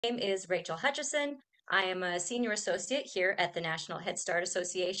name is Rachel Hutchison. I am a senior associate here at the National Head Start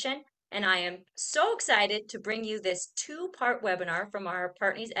Association, and I am so excited to bring you this two-part webinar from our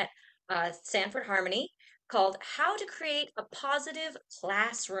partners at Sanford Harmony called How to Create a Positive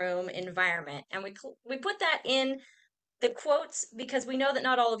Classroom Environment. And we put that in the quotes because we know that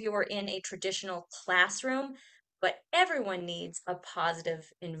not all of you are in a traditional classroom, but everyone needs a positive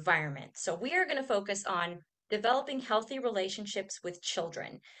environment. So we are going to focus on developing healthy relationships with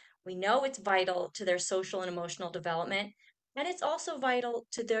children. We know it's vital to their social and emotional development, and it's also vital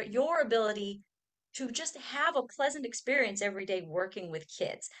to your ability to just have a pleasant experience every day working with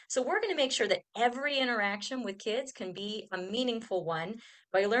kids. So we're going to make sure that every interaction with kids can be a meaningful one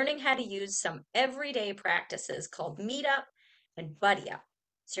by learning how to use some everyday practices called Meet Up and Buddy Up.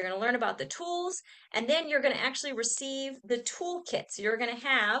 So you're going to learn about the tools, and then you're going to actually receive the toolkits. You're going to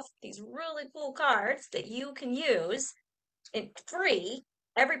have these really cool cards that you can use free.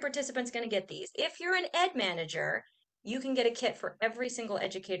 Every participant's going to get these. If you're an ed manager, you can get a kit for every single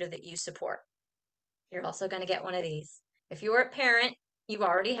educator that you support. You're also going to get one of these. If you're a parent, you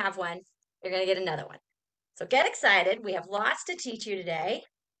already have one. You're going to get another one. So get excited. We have lots to teach you today.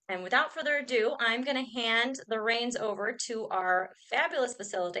 And without further ado, I'm going to hand the reins over to our fabulous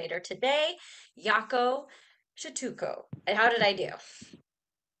facilitator today, Yako Shatuko. And how did I do?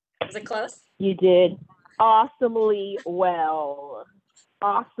 Was it close? You did awesomely well.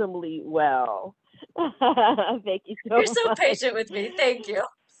 Awesomely well. Thank you so You're so much. patient with me. Thank you.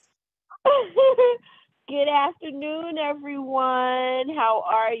 Good afternoon, everyone. How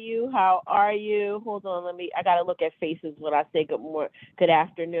are you? How are you? Hold on, I gotta look at faces when I say good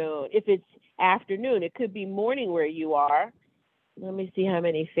afternoon. If it's afternoon, it could be morning where you are. Let me see how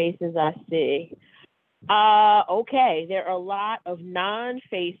many faces I see. Okay, there are a lot of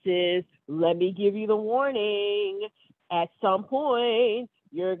non-faces. Let me give you the warning. At some point,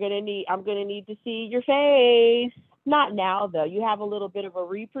 I'm gonna need to see your face. Not now, though. You have a little bit of a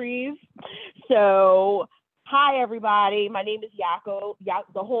reprieve. So, hi, everybody. My name is Yako.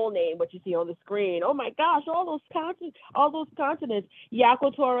 The whole name, what you see on the screen. Oh my gosh, all those consonants.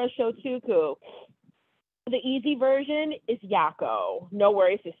 Yako Tora Shotuku. The easy version is Yako. No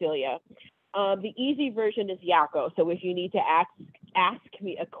worries, Cecilia. The easy version is Yako. So if you need to ask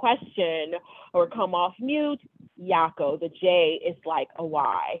me a question or come off mute, Yako. The J is like a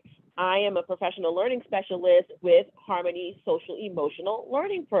Y. I am a professional learning specialist with Harmony Social Emotional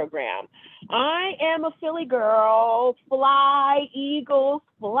Learning Program. I am a Philly girl. Fly, Eagles,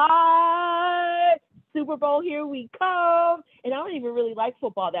 fly. Super Bowl, here we come. And I don't even really like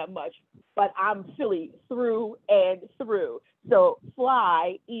football that much, but I'm Philly through and through. So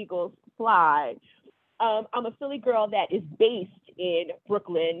fly, Eagles, fly. I'm a Philly girl that is based in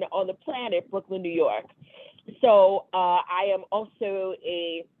Brooklyn, on the planet Brooklyn, New York. So I am also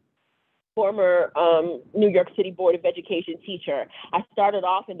a former New York City Board of Education teacher. I started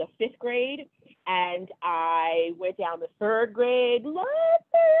off in the 5th grade and I went down to 3rd grade. Love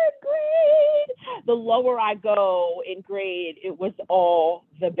 3rd grade. The lower I go in grade, it was all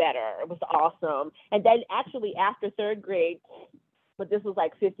the better. It was awesome. And then actually after 3rd grade, but this was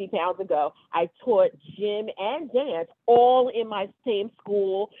like 50 pounds ago, I taught gym and dance all in my same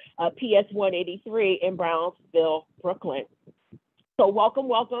school, PS 183 in Brownsville, Brooklyn. So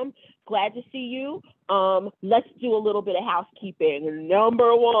welcome. Glad to see you. Let's do a little bit of housekeeping.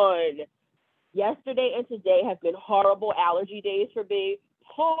 Number one, yesterday and today have been horrible allergy days for me.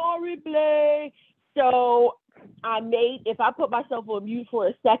 Horribly. So if I put myself on mute for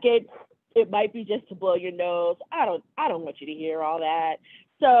a second, it might be just to blow your nose. I don't want you to hear all that.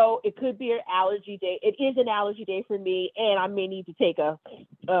 So it could be an allergy day. It is an allergy day for me, and I may need to take a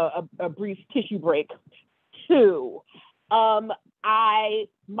brief tissue break. 2,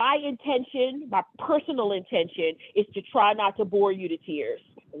 my personal intention is to try not to bore you to tears.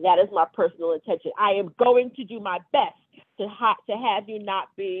 That is my personal intention. I am going to do my best to have you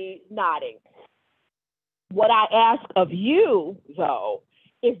not be nodding. What I ask of you, though,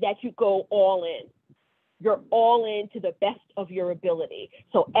 is that you go all in. You're all in to the best of your ability.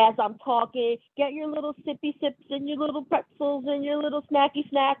 So as I'm talking, get your little sippy sips and your little pretzels and your little snacky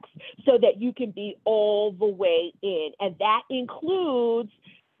snacks so that you can be all the way in. And that includes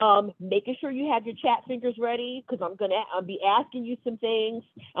making sure you have your chat fingers ready, because I'm going to be asking you some things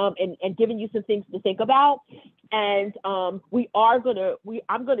and giving you some things to think about. And I'm going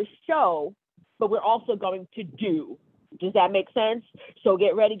to show, but we're also going to do. Does that make sense? So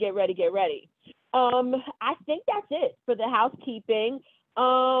get ready. I think that's it for the housekeeping.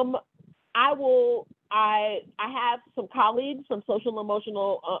 I have some colleagues from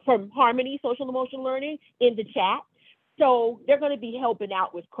from Harmony Social Emotional Learning in the chat. So they're going to be helping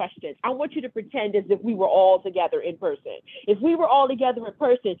out with questions. I want you to pretend as if we were all together in person. If we were all together in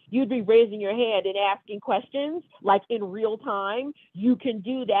person, you'd be raising your hand and asking questions like in real time. You can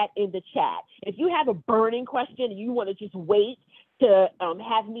do that in the chat. If you have a burning question and you want to just wait to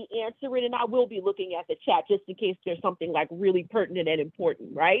have me answer it, and I will be looking at the chat just in case there's something like really pertinent and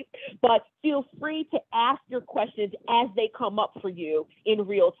important, right? But feel free to ask your questions as they come up for you in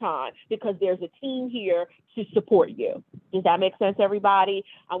real time, because there's a team here to support you. Does that make sense, everybody?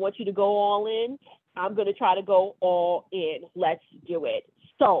 I want you to go all in. I'm going to try to go all in. Let's do it.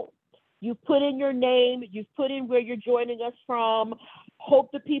 So you've put in your name, you've put in where you're joining us from.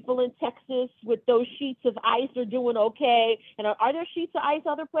 Hope the people in Texas with those sheets of ice are doing okay. And are there sheets of ice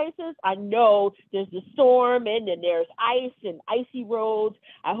other places? I know there's the storm and then there's ice and icy roads.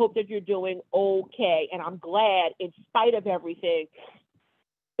 I hope that you're doing okay. And I'm glad, in spite of everything,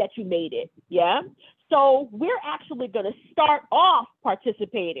 that you made it. Yeah? So we're actually going to start off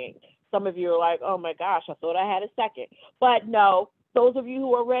participating. Some of you are like, oh my gosh, I thought I had a second. But no, those of you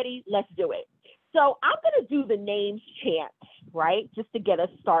who are ready, let's do it. So I'm going to do the names chant, right, just to get us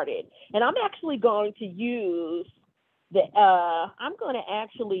started. And I'm actually going to use I'm going to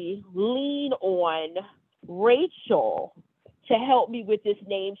actually lean on Rachel to help me with this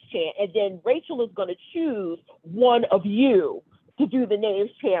names chant. And then Rachel is going to choose one of you to do the names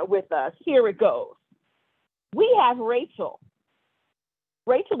chant with us. Here it goes. We have Rachel.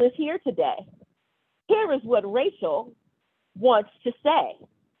 Rachel is here today. Here is what Rachel wants to say.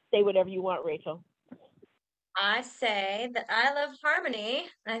 Say whatever you want, Rachel. I say that I love Harmony.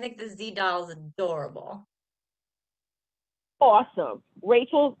 I think the Z doll is adorable. Awesome.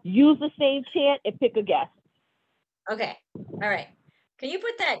 Rachel, use the same chant and pick a guess. Okay. All right. Can you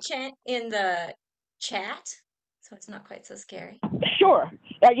put that chant in the chat so it's not quite so scary? Sure.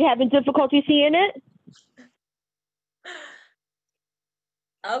 Are you having difficulty seeing it?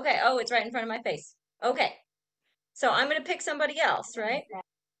 Okay. Oh, it's right in front of my face. Okay. So I'm going to pick somebody else, right?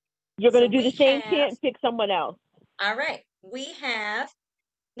 You're going So to do we the same have, chant and pick someone else. all right. We have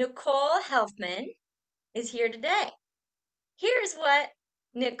Nicole Helfman is here today. Here's what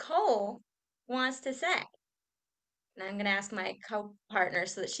Nicole wants to say. And I'm going to ask my co-partner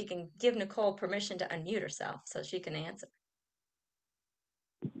so that she can give Nicole permission to unmute herself so she can answer.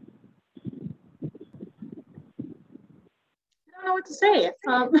 I don't know what to say.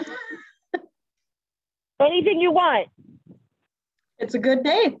 Anything you want. It's a good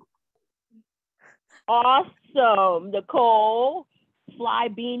day. Awesome, Nicole. Fly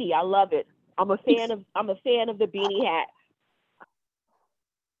beanie. I love it. I'm a fan of the beanie hat.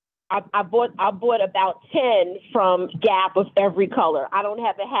 I bought about 10 from Gap of every color. I don't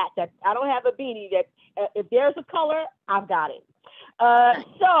have a beanie that if there's a color, I've got it.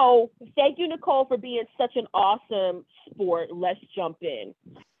 So thank you, Nicole, for being such an awesome sport. Let's jump in.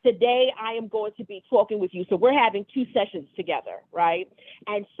 Today, I am going to be talking with you. So we're having 2 sessions together, right?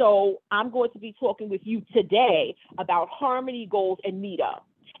 And so I'm going to be talking with you today about harmony goals and meetup.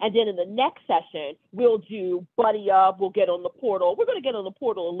 And then in the next session, we'll do buddy up, we'll get on the portal. We're going to get on the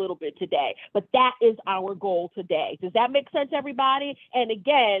portal a little bit today, but that is our goal today. Does that make sense, everybody? And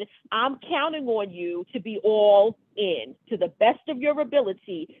again, I'm counting on you to be all in. To the best of your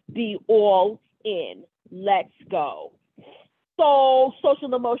ability, be all in. Let's go. So,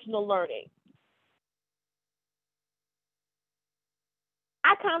 social emotional learning.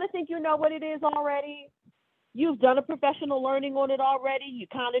 I kind of think you know what it is already. You've done a professional learning on it already. You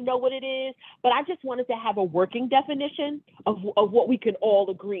kind of know what it is, but I just wanted to have a working definition of what we can all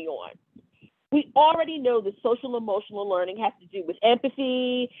agree on. We already know that social emotional learning has to do with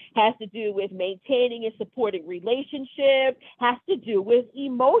empathy, has to do with maintaining and supporting relationships, has to do with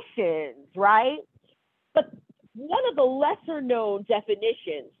emotions, right? But one of the lesser known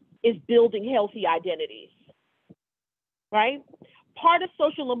definitions is building healthy identities, right? Part of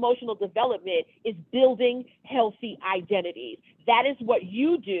social emotional development is building healthy identities. That is what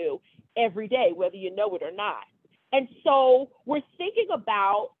you do every day, whether you know it or not. And so we're thinking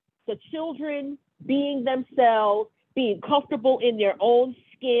about the children being themselves, being comfortable in their own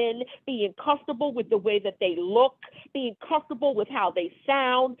skin, being comfortable with the way that they look, being comfortable with how they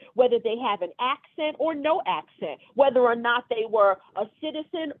sound, whether they have an accent or no accent, whether or not they were a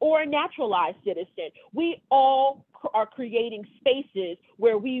citizen or a naturalized citizen. We all are creating spaces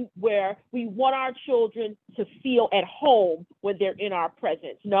where we want our children to feel at home when they're in our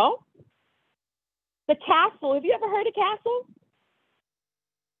presence. No? The Castle, have you ever heard of Castle?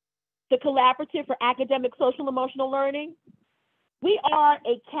 The Collaborative for Academic Social Emotional Learning. We are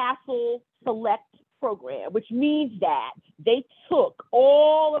a Castle Select program, which means that they took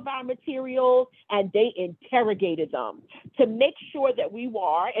all of our materials and they interrogated them to make sure that we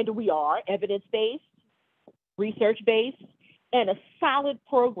are evidence-based, research-based, and a solid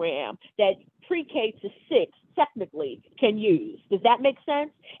program that pre-K to 6 technically can use. Does that make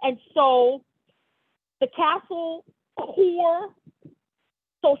sense? And so the CASEL core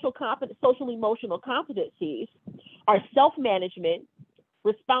social emotional competencies are self-management,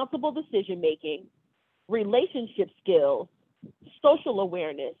 responsible decision-making, relationship skills, social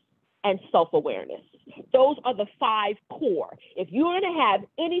awareness, and self-awareness. Those are the 5 core. If you're going to have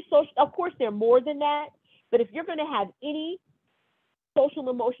any social, of course, there are more than that, but if you're going to have any social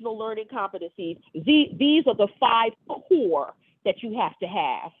emotional learning competencies, these are the 5 core that you have to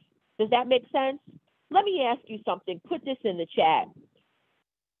have. Does that make sense? Let me ask you something. Put this in the chat.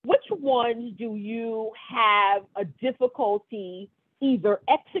 Which ones do you have a difficulty either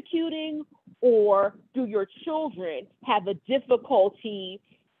executing, or do your children have a difficulty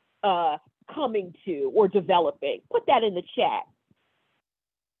coming to or developing? Put that in the chat.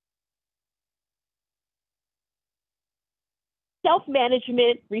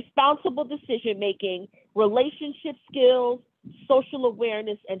 Self-management, responsible decision-making, relationship skills, social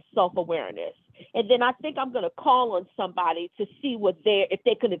awareness, and self-awareness. And then I think I'm going to call on somebody to see if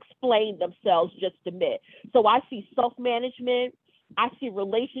they can explain themselves just a bit. So I see self-management, I see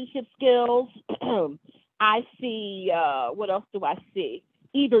relationship skills, I see, what else do I see?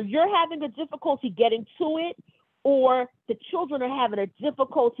 Either you're having a difficulty getting to it, or the children are having a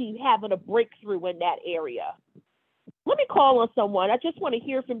difficulty having a breakthrough in that area. Let me call on someone. I just want to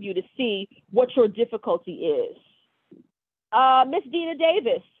hear from you to see what your difficulty is. Miss Dina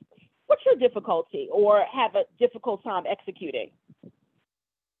Davis, what's your difficulty or have a difficult time executing?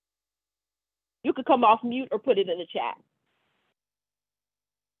 You could come off mute or put it in the chat.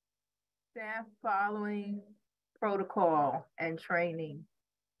 Staff following protocol and training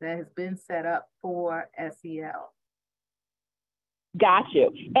that has been set up for SEL. Got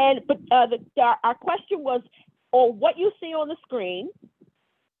you. But our question was, on what you see on the screen,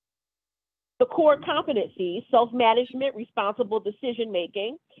 the core competencies: self-management, responsible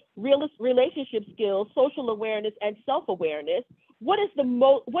decision-making, relationship skills, social awareness, and self-awareness. What is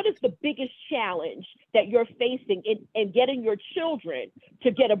the biggest challenge that you're facing in getting your children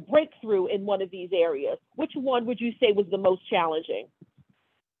to get a breakthrough in one of these areas? Which one would you say was the most challenging?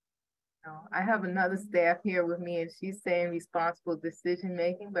 I have another staff here with me, and she's saying responsible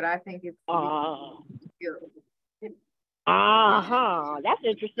decision-making, but I think it's that's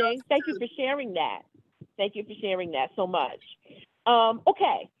interesting. Thank you for sharing that. Thank you for sharing that so much.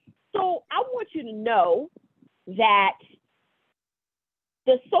 Okay, so I want you to know that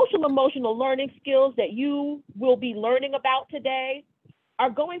the social emotional learning skills that you will be learning about today are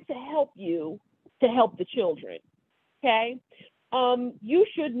going to help you to help the children, okay? You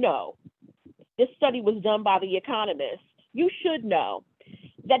should know, this study was done by The Economist, you should know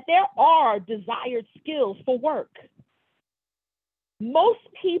that there are desired skills for work. Most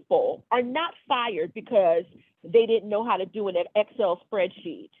people are not fired because they didn't know how to do an Excel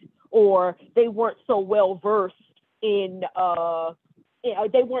spreadsheet, or they weren't so well versed in,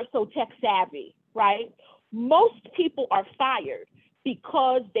 they weren't so tech savvy, right? Most people are fired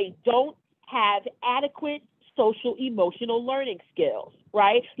because they don't have adequate social emotional learning skills,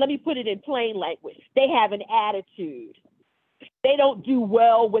 right? Let me put it in plain language. They have an attitude. They don't do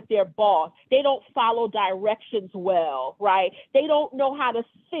well with their boss. They don't follow directions well, right? They don't know how to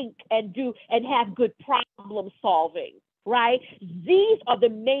think and have good problem solving, right? These are the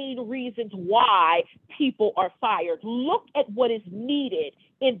main reasons why people are fired. Look at what is needed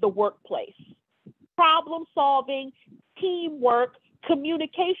in the workplace: problem solving, teamwork,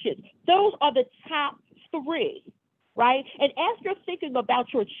 communication. Those are the top 3, right? And as you're thinking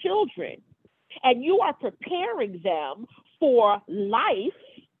about your children and you are preparing them for life,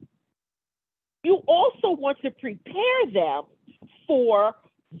 you also want to prepare them for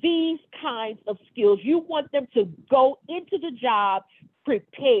these kinds of skills. You want them to go into the job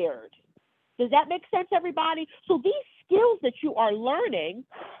prepared. Does that make sense, everybody? So these skills that you are learning,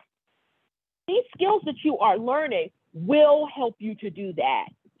 will help you to do that.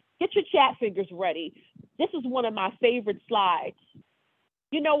 Get your chat fingers ready. This is one of my favorite slides.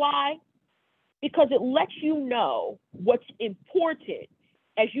 You know why? Because it lets you know what's important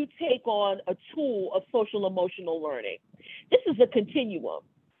as you take on a tool of social emotional learning. This is a continuum.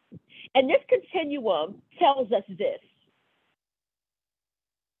 And this continuum tells us this: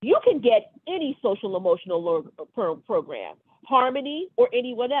 you can get any social emotional program, Harmony or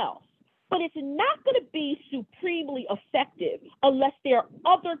anyone else, but it's not going to be supremely effective unless there are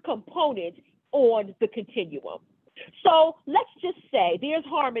other components on the continuum. So let's just say there's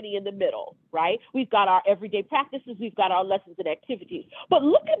harmony in the middle, right? We've got our everyday practices, we've got our lessons and activities. But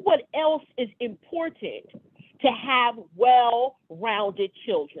look at what else is important to have well-rounded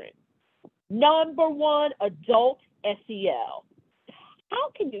children. Number one, adult SEL. How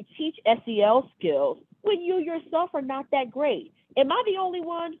can you teach SEL skills when you yourself are not that great? Am I the only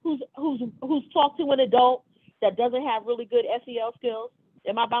one who's talked to an adult that doesn't have really good SEL skills?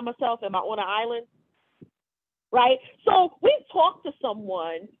 Am I by myself? Am I on an island? Right? So we've talked to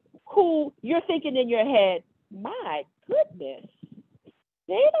someone who you're thinking in your head, my goodness,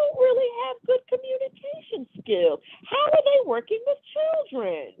 they don't really have good communication skills. How are they working with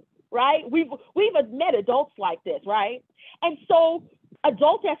children? Right? We've met adults like this, right? And so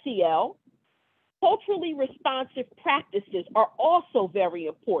adult SEL, culturally responsive practices are also very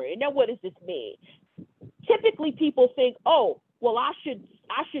important. Now, what does this mean? Typically, people think, oh, well, I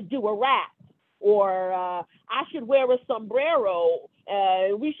should do a rap, or I should wear a sombrero.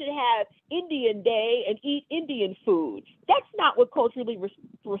 We should have Indian Day and eat Indian food. That's not what culturally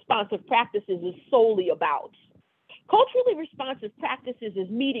responsive practices is solely about. Culturally responsive practices is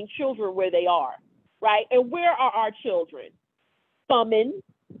meeting children where they are, right? And where are our children? Thumbing,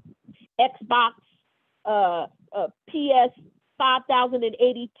 Xbox, PS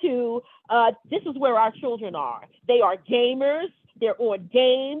 5082. This is where our children are. They are gamers. They're on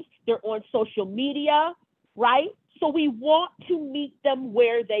games. They're on social media, right? So we want to meet them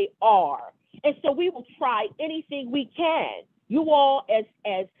where they are. And so we will try anything we can. You all,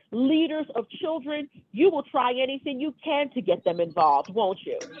 as leaders of children, you will try anything you can to get them involved, won't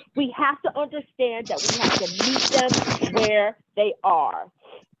you? We have to understand that we have to meet them where they are.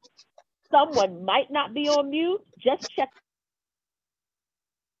 Someone might not be on mute. Just check.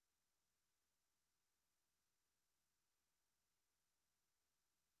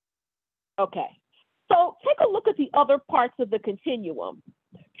 Okay. So take a look at the other parts of the continuum.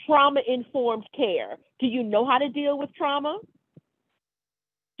 Trauma-informed care. Do you know how to deal with trauma?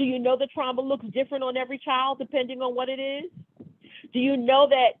 Do you know that trauma looks different on every child depending on what it is? Do you know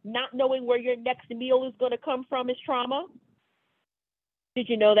that not knowing where your next meal is going to come from is trauma? Did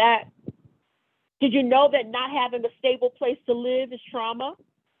you know that? Did you know that not having a stable place to live is trauma?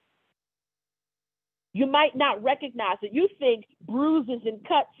 You might not recognize it. You think bruises and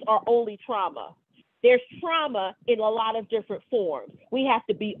cuts are only trauma. There's trauma in a lot of different forms. We have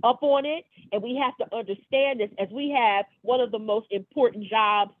to be up on it, and we have to understand this, as we have one of the most important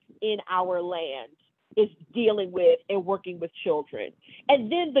jobs in our land is dealing with and working with children.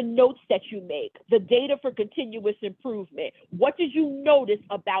 And then the notes that you make, the data for continuous improvement. What did you notice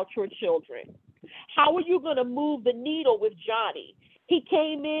about your children? How are you going to move the needle with Johnny? He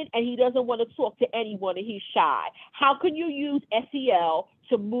came in and he doesn't want to talk to anyone and he's shy. How can you use SEL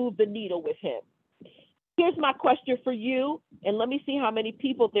to move the needle with him? Here's my question for you, and let me see how many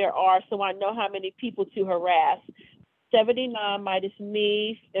people there are so I know how many people to harass. 79 minus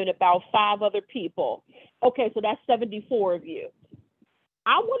me and about 5 other people. Okay, so that's 74 of you.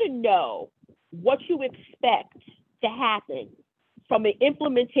 I want to know what you expect to happen from an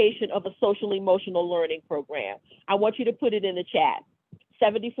implementation of a social emotional learning program. I want you to put it in the chat.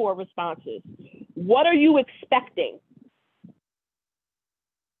 74 responses. What are you expecting?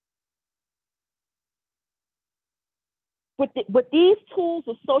 With these tools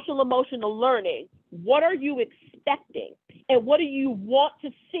of social emotional learning, what are you expecting? And what do you want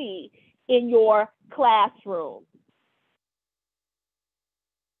to see in your classroom?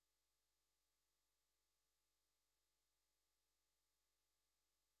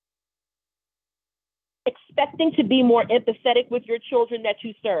 Expecting to be more empathetic with your children that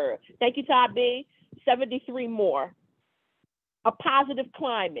you serve. Thank you, Todd B. 73 more. A positive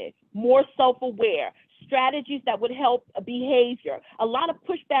climate, more self-aware, strategies that would help behavior, a lot of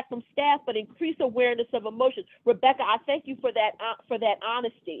pushback from staff, but increased awareness of emotions. Rebecca, I thank you for that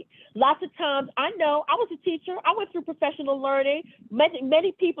honesty. Lots of times, I know, I was a teacher, I went through professional learning.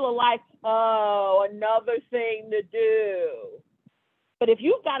 Many people are like, oh, another thing to do. But if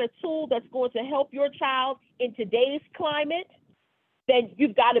you've got a tool that's going to help your child in today's climate, then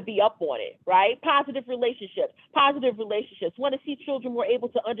you've got to be up on it, right? Positive relationships. Want to see children more able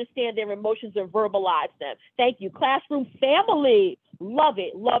to understand their emotions and verbalize them. Thank you. Classroom family. Love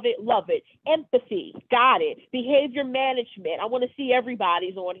it, love it, love it. Empathy. Got it. Behavior management. I want to see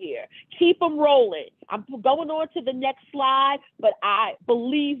everybody's on here. Keep them rolling. I'm going on to the next slide, but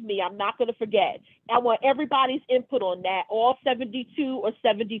believe me, I'm not going to forget. I want everybody's input on that, all 72 or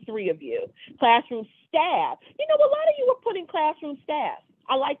 73 of you. Classroom staff. You know, a lot of you are putting classroom staff.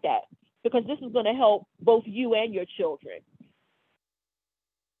 I like that because this is going to help both you and your children.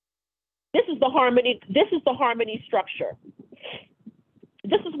 This is the harmony structure.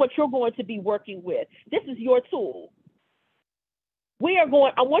 This is what you're going to be working with. This is your tool.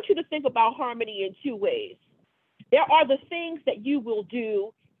 I want you to think about harmony in two ways. There are the things that you will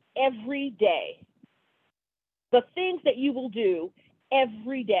do every day. The things that you will do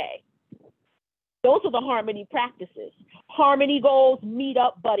every day. Those are the harmony practices. Harmony goals, meet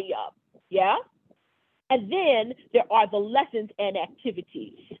up, buddy up. Yeah? And then there are the lessons and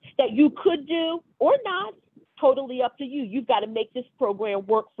activities that you could do or not. Totally up to you. You've got to make this program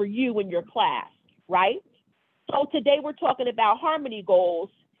work for you and your class, right? So today we're talking about harmony goals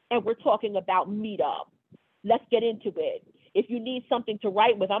and we're talking about meetup. Let's get into it. If you need something to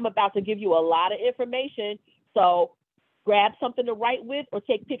write with, I'm about to give you a lot of information. So grab something to write with or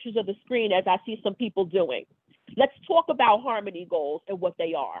take pictures of the screen as I see some people doing. Let's talk about harmony goals and what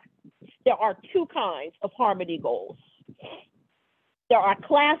they are. There are two kinds of harmony goals. There are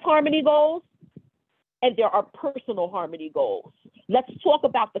class harmony goals and there are personal harmony goals. Let's talk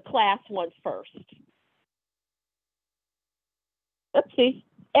about the class ones first. Let's see.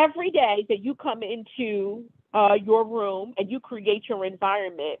 Every day that you come into your room and you create your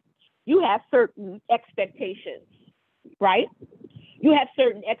environment, you have certain expectations, right? You have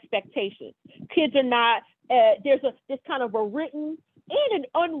certain expectations. Kids are not, there's kind of a written and an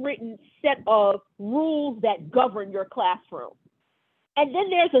unwritten set of rules that govern your classroom. And then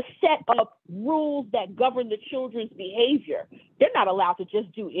there's a set of rules that govern the children's behavior. They're not allowed to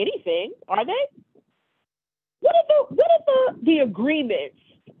just do anything, are they? What are the agreements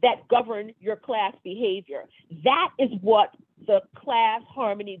that govern your class behavior? That is what the class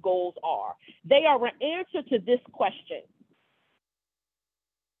harmony goals are. They are an answer to this question.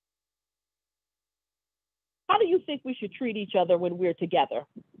 How do you think we should treat each other when we're together?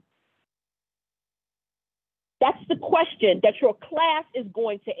 That's the question that your class is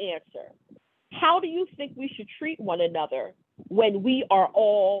going to answer. How do you think we should treat one another when we are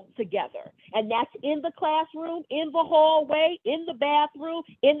all together? And that's in the classroom, in the hallway, in the bathroom,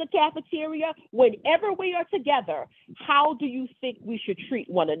 in the cafeteria. Whenever we are together, how do you think we should treat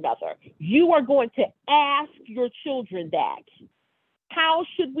one another? You are going to ask your children that. How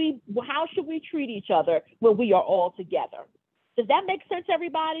should we treat each other when we are all together? Does that make sense,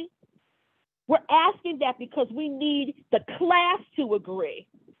 everybody? We're asking that because we need the class to agree,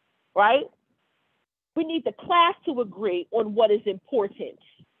 right? We need the class to agree on what is important.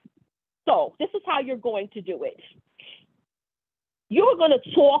 So this is how you're going to do it. You're going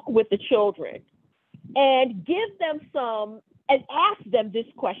to talk with the children and give them and ask them this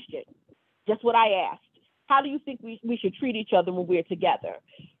question, just what I asked. How do you think we should treat each other when we're together?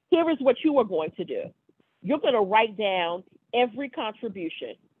 Here is what you are going to do. You're going to write down every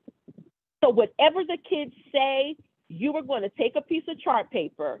contribution. So whatever the kids say, you are going to take a piece of chart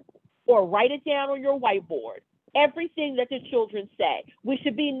paper or write it down on your whiteboard. Everything that the children say. We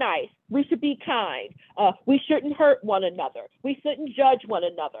should be nice. We should be kind. We shouldn't hurt one another. We shouldn't judge one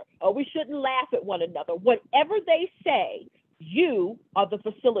another. We shouldn't laugh at one another. Whatever they say, you are the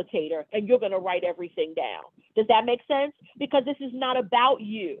facilitator and you're going to write everything down. Does that make sense? Because this is not about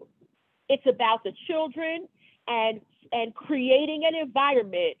you. It's about the children and creating an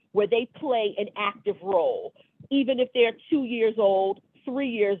environment where they play an active role, even if they're 2 years old, 3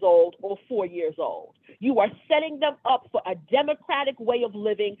 years old, or 4 years old. You are setting them up for a democratic way of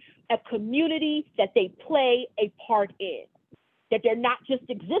living, a community that they play a part in, that they're not just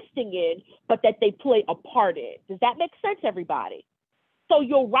existing in, but that they play a part in. Does that make sense, everybody? So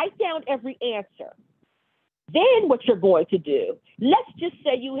you'll write down every answer. Then what you're going to do, let's just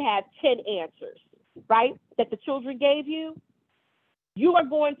say you have 10 answers, right, that the children gave you. You are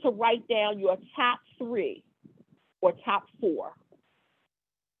going to write down your top 3 or top 4.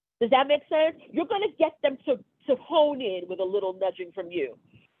 Does that make sense? You're going to get them to hone in with a little nudging from you.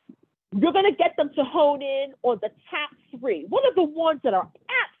 You're going to get them to hone in on the top 3. What are the ones that are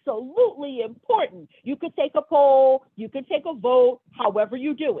absolutely important? You could take a poll, you can take a vote, however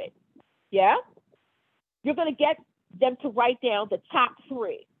you do it. Yeah? You're going to get them to write down the top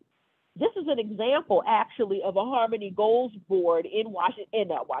 3. This is an example, actually, of a Harmony Goals board in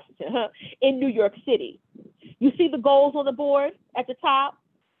New York City. You see the goals on the board at the top,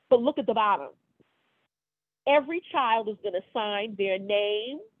 but look at the bottom. Every child is going to sign their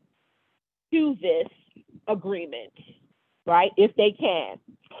name to this agreement, right? If they can.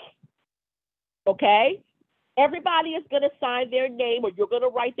 Okay? Everybody is going to sign their name, or you're going to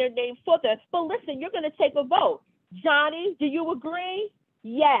write their name for them. But listen, you're going to take a vote. Johnny, do you agree?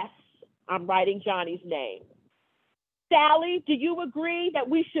 Yes, I'm writing Johnny's name. Sally, do you agree that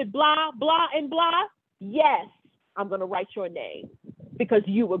we should blah, blah, and blah? Yes, I'm going to write your name because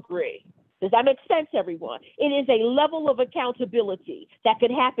you agree. Does that make sense, everyone? It is a level of accountability that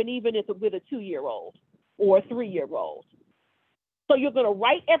could happen even with a 2-year-old or a 3-year-old. So you're going to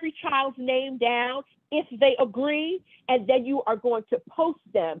write every child's name down if they agree, and then you are going to post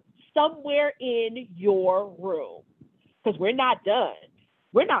them somewhere in your room, because we're not done.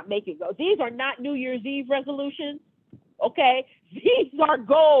 We're not making those. These are not New Year's Eve resolutions, okay? These are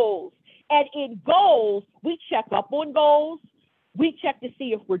goals. And in goals, we check up on goals. We check to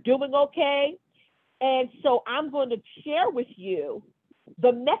see if we're doing okay. And so I'm going to share with you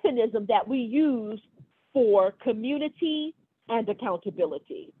the mechanism that we use for community and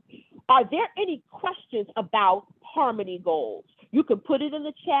accountability. Are there any questions about Harmony goals? You can put it in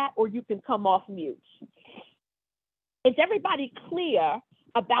the chat or you can come off mute. Is everybody clear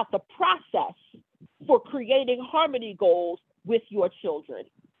about the process for creating Harmony goals with your children?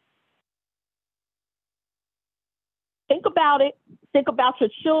 Think about it. Think about your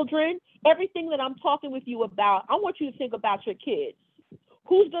children. Everything that I'm talking with you about, I want you to think about your kids.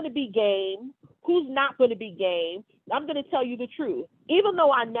 Who's going to be game? Who's not going to be game? I'm going to tell you the truth. Even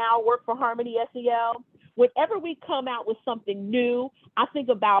though I now work for Harmony SEL, whenever we come out with something new, I think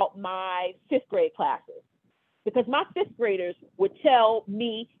about my 5th grade classes, because my 5th graders would tell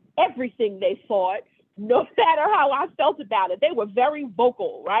me everything they thought, no matter how I felt about it. They were very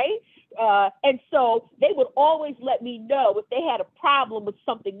vocal, right? And so they would always let me know if they had a problem with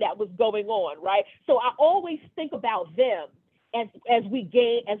something that was going on, right? So I always think about them as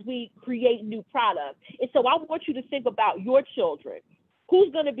we create new products. And so I want you to think about your children.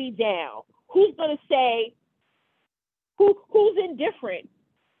 Who's going to be down? Who's going to say, who's indifferent?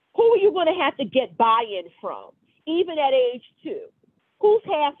 Who are you going to have to get buy-in from, even at age 2? Who's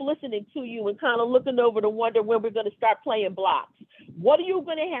half listening to you and kind of looking over to wonder when we're going to start playing blocks? What are you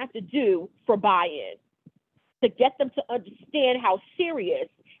going to have to do for buy-in to get them to understand how serious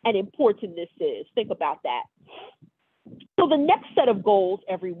and important this is? Think about that. So the next set of goals,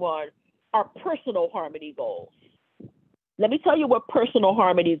 everyone, are personal harmony goals. Let me tell you what personal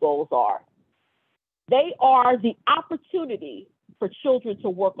harmony goals are. They are the opportunity for children to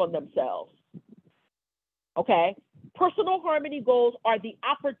work on themselves. Okay? Personal harmony goals are the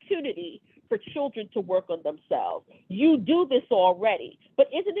opportunity for children to work on themselves. You do this already, but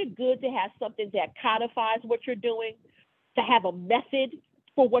isn't it good to have something that codifies what you're doing, to have a method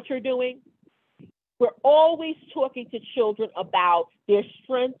for what you're doing? We're always talking to children about their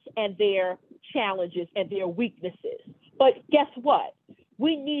strengths and their challenges and their weaknesses. But guess what?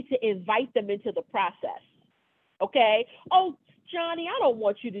 We need to invite them into the process. Okay? Oh, Johnny, I don't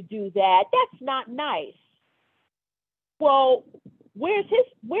want you to do that. That's not nice. Well, where's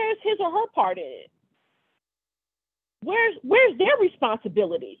his or her part in it? Where's their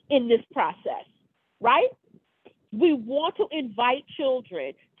responsibility in this process, right? We want to invite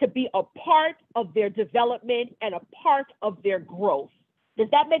children to be a part of their development and a part of their growth. Does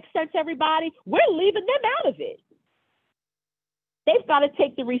that make sense, everybody? We're leaving them out of it. They've got to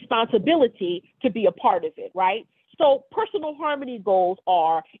take the responsibility to be a part of it, right? So personal harmony goals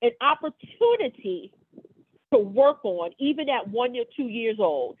are an opportunity to work on, even at 1 or 2 years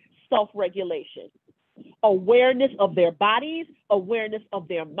old, self-regulation, awareness of their bodies, awareness of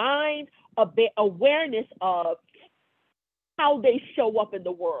their mind, awareness of how they show up in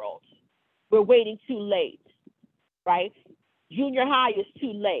the world. We're waiting too late, right? Junior high is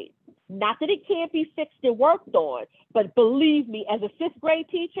too late. Not that it can't be fixed and worked on, but believe me, as a 5th grade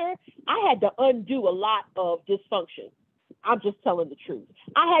teacher, I had to undo a lot of dysfunction. I'm just telling the truth.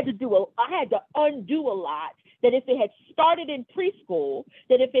 I had to undo a lot that if it had started in preschool,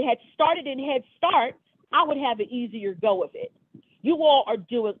 that if it had started in Head Start, I would have an easier go of it. You all are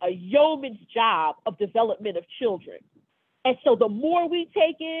doing a yeoman's job of development of children. And so the more we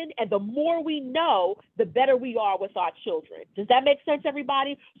take in and the more we know, the better we are with our children. Does that make sense,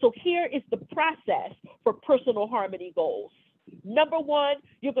 everybody? So here is the process for personal harmony goals. Number 1,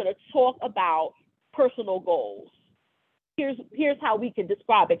 you're going to talk about personal goals. Here's how we can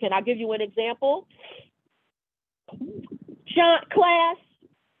describe it. Can I give you an example? Class,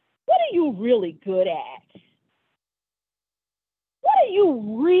 what are you really good at? What do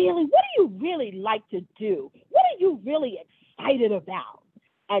you really like to do? What are you really excited about?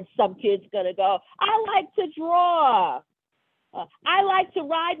 And some kid's gonna go, I like to draw. I like to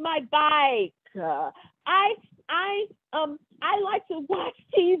ride my bike. I like to watch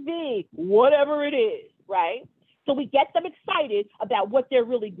TV. Whatever it is, right? So we get them excited about what they're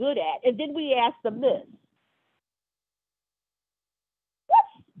really good at, and then we ask them this: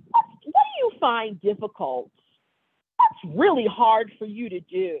 what do you find difficult? What's really hard for you to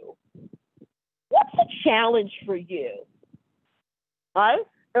do? What's a challenge for you? Right?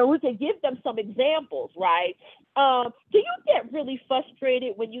 or we can give them some examples, right? Do you get really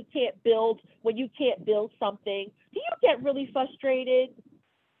frustrated when you can't build something? Do you get really frustrated?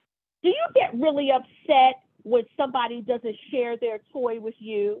 Do you get really upset when somebody doesn't share their toy with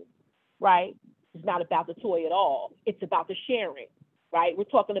you, right? It's not about the toy at all. It's about the sharing, right? We're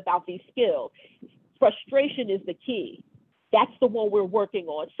talking about these skills. Frustration is the key. That's the one we're working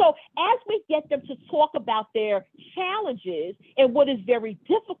on. So as we get them to talk about their challenges and what is very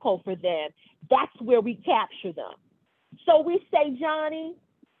difficult for them, that's where we capture them. So we say, Johnny,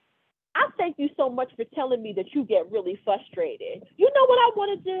 I thank you so much for telling me that you get really frustrated. You know what I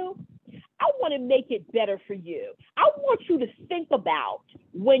want to do? I want to make it better for you. I want you to think about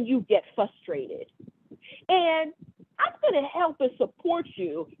when you get frustrated. And I'm going to help and support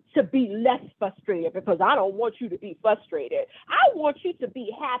you to be less frustrated, because I don't want you to be frustrated. I want you to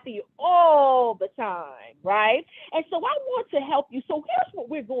be happy all the time, right? And so I want to help you. So here's what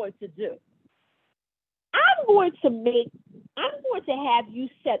we're going to do. I'm going to have you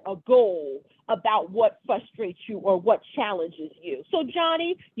set a goal about what frustrates you or what challenges you. So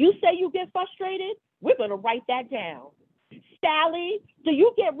Johnny, you say you get frustrated? We're going to write that down. Sally, do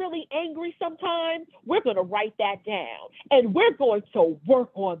you get really angry sometimes? We're going to write that down. And we're going to work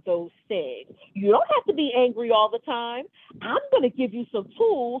on those things. You don't have to be angry all the time. I'm going to give you some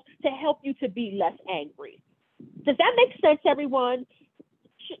tools to help you to be less angry. Does that make sense, everyone?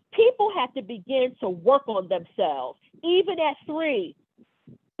 People have to begin to work on themselves, even at 3,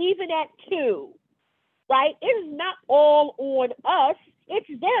 even at 2, right? It is not all on us. It's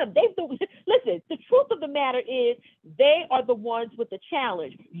them. Listen, the truth of the matter is they are the ones with the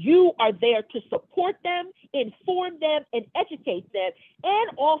challenge. You are there to support them, inform them, and educate them,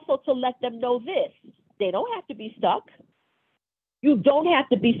 and also to let them know this. They don't have to be stuck. You don't have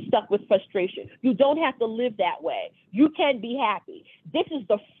to be stuck with frustration. You don't have to live that way. You can be happy.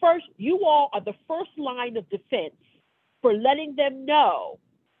 You all are the first line of defense for letting them know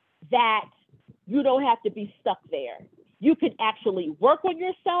that you don't have to be stuck there. You can actually work on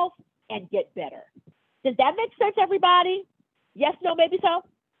yourself and get better. Does that make sense, everybody? Yes, no, maybe so?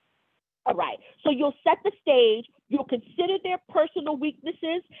 All right. So you'll set the stage. You'll consider their personal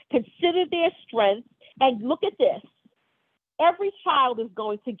weaknesses, consider their strengths, and look at this. Every child is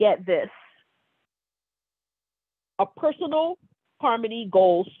going to get this, a personal harmony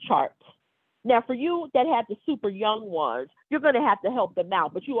goals chart. Now, for you that have the super young ones, you're going to have to help them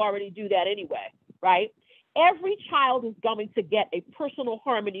out, but you already do that anyway, right? Every child is going to get a personal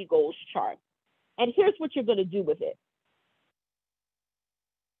harmony goals chart. And here's what you're going to do with it.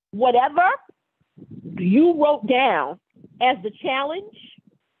 Whatever you wrote down as the challenge,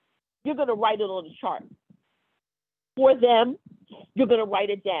 you're going to write it on the chart. For them, you're going to write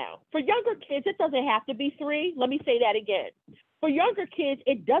it down. For younger kids, it doesn't have to be 3. Let me say that again. For younger kids,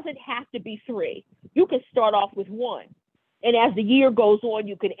 it doesn't have to be 3. You can start off with 1. And as the year goes on,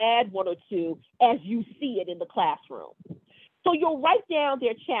 you can add 1 or 2 as you see it in the classroom. So you'll write down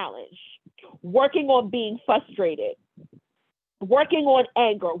their challenge, working on being frustrated, working on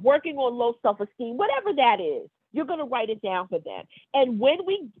anger, working on low self-esteem, whatever that is, you're going to write it down for them. And when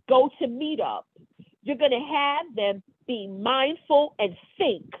we go to meet up, you're going to have them be mindful and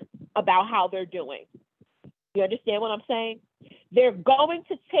think about how they're doing. You understand what I'm saying? They're going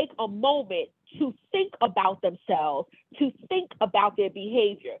to take a moment to think about themselves, to think about their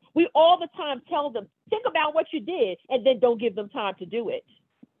behavior. We all the time tell them, think about what you did, and then don't give them time to do it.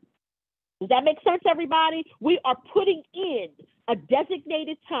 Does that make sense, everybody? We are putting in a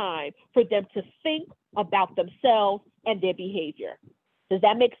designated time for them to think about themselves and their behavior. Does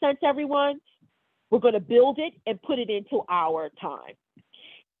that make sense, everyone? We're going to build it and put it into our time.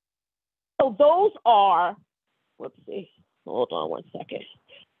 So those are, let's see, hold on one second.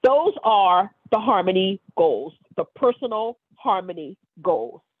 Those are the harmony goals, the personal harmony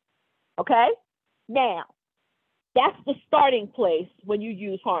goals. Okay? Now, that's the starting place when you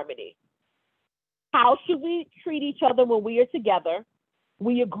use harmony. How should we treat each other when we are together?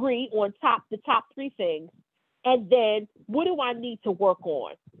 We agree on the top 3 things. And then what do I need to work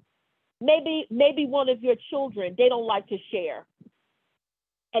on? Maybe one of your children, they don't like to share.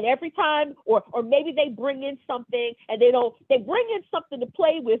 And every time, or maybe they bring in something and they bring in something to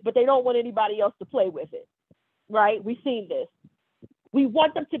play with, but they don't want anybody else to play with it, right? We've seen this. We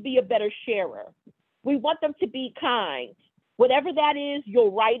want them to be a better sharer. We want them to be kind. Whatever that is,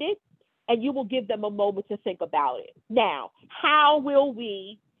 you'll write it and you will give them a moment to think about it. Now, how will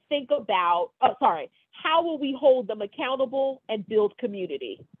we hold them accountable and build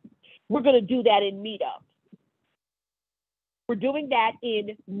community? We're going to do that in Meetup. We're doing that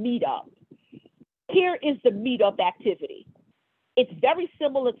in Meetup. Here is the Meetup activity. It's very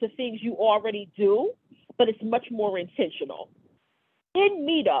similar to things you already do, but it's much more intentional. In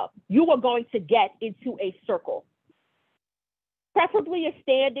Meetup, you are going to get into a circle, preferably a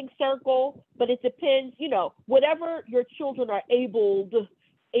standing circle, but it depends, whatever your children are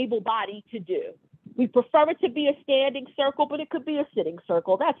able-bodied to do. We prefer it to be a standing circle, but it could be a sitting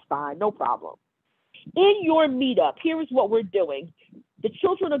circle. That's fine, no problem. In your Meetup, here is what we're doing. The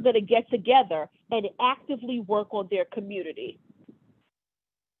children are going to get together and actively work on their community.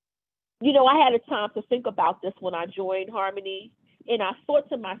 I had a time to think about this when I joined Harmony, and I thought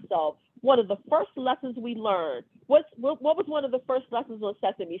to myself, one of the first lessons we learned, what was one of the first lessons on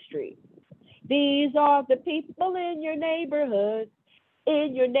Sesame Street? These are the people in your neighborhood.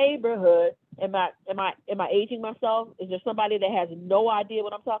 Am I aging myself? Is there somebody that has no idea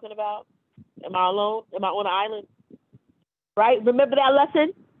what I'm talking about? Am I alone? Am I on an island? Right? Remember that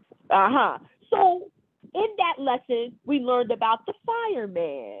lesson? So in that lesson, we learned about the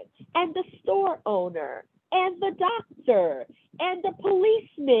fireman and the store owner and the doctor and the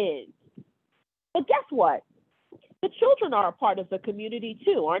policeman. But guess what? The children are a part of the community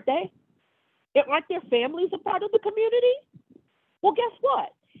too, aren't they? Aren't their families a part of the community? Well, guess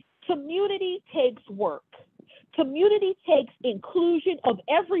what? Community takes work. Community takes inclusion of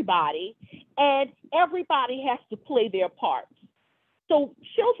everybody, and everybody has to play their part. So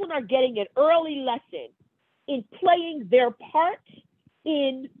children are getting an early lesson in playing their part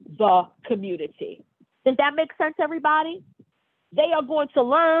in the community. Does that make sense, everybody? They are going to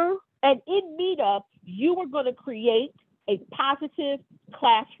learn, and in Meetup, you are going to create a positive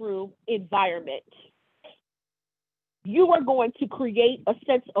classroom environment. You are going to create a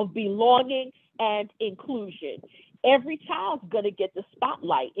sense of belonging and inclusion. Every child's going to get the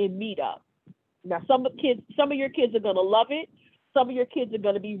spotlight in Meetup. Now, some of your kids are going to love it. Some of your kids are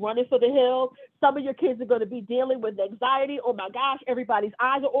going to be running for the hills. Some of your kids are going to be dealing with anxiety. Oh my gosh, everybody's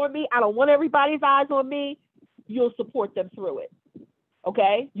eyes are on me. I don't want everybody's eyes on me. You'll support them through it.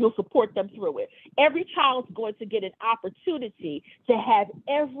 Okay? You'll support them through it. Every child's going to get an opportunity to have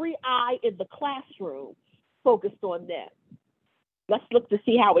every eye in the classroom focused on them. Let's look to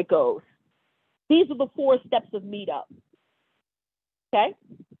see how it goes. These are the 4 steps of Meetup. Okay?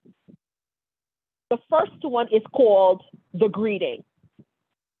 The first one is called the greeting.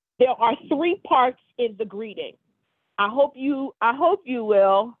 There are 3 parts in the greeting. I hope you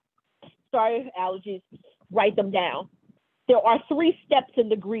will, sorry, allergies, write them down. There are 3 steps in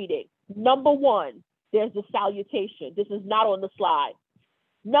the greeting. Number 1, there's the salutation. This is not on the slide.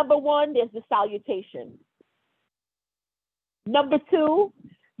 Number 1, there's the salutation. Number 2,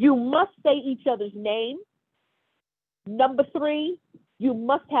 you must say each other's name. Number 3, you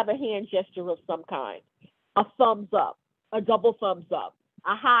must have a hand gesture of some kind. A thumbs up, a double thumbs up,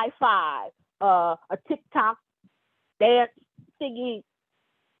 a high five, a TikTok dance thingy,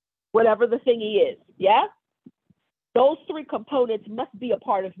 whatever the thingy is, yeah? Those 3 components must be a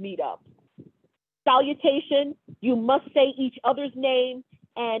part of Meetup. Salutation, you must say each other's name,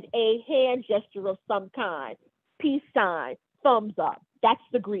 and a hand gesture of some kind. Peace sign, thumbs up. That's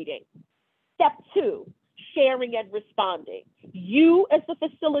the greeting. Step 2, sharing and responding. You as the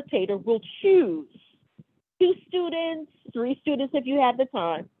facilitator will choose 2 students, 3 students if you have the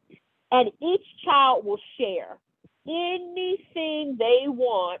time, and each child will share anything they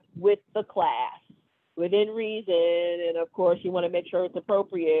want with the class, within reason, and of course you want to make sure it's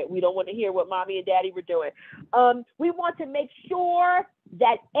appropriate. We don't want to hear what mommy and daddy were doing. We want to make sure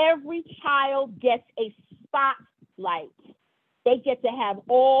that every child gets a spotlight. They get to have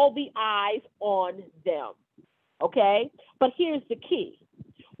all the eyes on them, okay? But here's the key.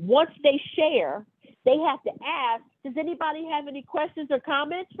 Once they share, they have to ask, does anybody have any questions or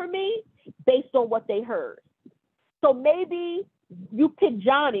comments for me based on what they heard? So maybe you pick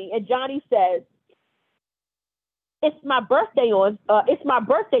Johnny, and Johnny says, it's my birthday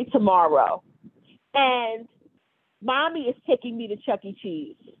tomorrow, and mommy is taking me to Chuck E.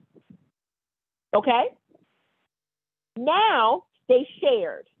 Cheese. Okay? Now they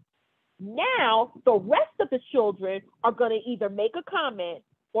shared. Now the rest of the children are going to either make a comment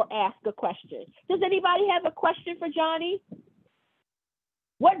or ask a question. Does anybody have a question for Johnny?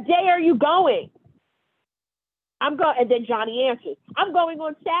 What day are you going? I'm going, and then Johnny answers, I'm going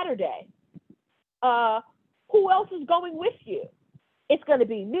on Saturday. Who else is going with you? It's going to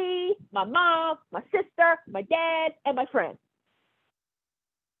be me, my mom, my sister, my dad, and my friend.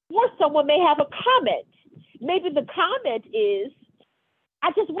 Or someone may have a comment. Maybe the comment is,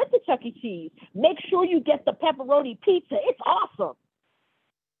 I just went to Chuck E. Cheese. Make sure you get the pepperoni pizza. It's awesome.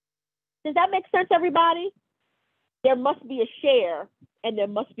 Does that make sense, everybody? There must be a share and there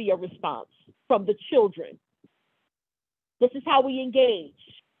must be a response from the children. This is how we engage.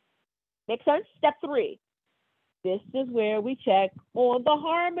 Make sense? Step 3. This is where we check on the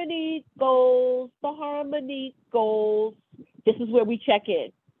harmony goals, the harmony goals. This is where we check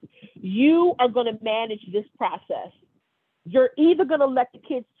in. You are going to manage this process. You're either going to let the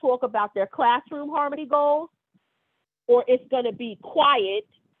kids talk about their classroom harmony goals, or it's going to be quiet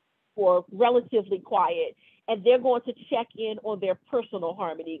or relatively quiet, and they're going to check in on their personal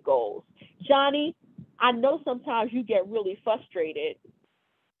harmony goals. Johnny, I know sometimes you get really frustrated.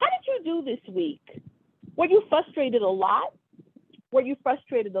 How did you do this week? Were you frustrated a lot? Were you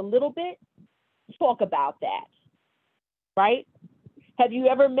frustrated a little bit? Talk about that, right? Have you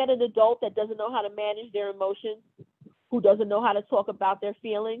ever met an adult that doesn't know how to manage their emotions, who doesn't know how to talk about their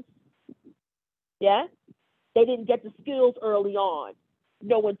feelings? Yeah? They didn't get the skills early on.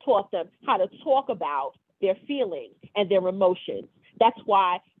 No one taught them how to talk about their feelings and their emotions. That's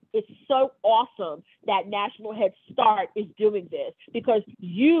why it's so awesome that National Head Start is doing this, because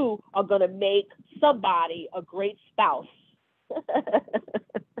you are going to make somebody a great spouse.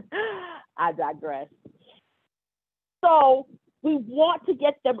 I digress. So we want to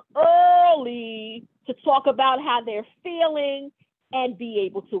get them early to talk about how they're feeling and be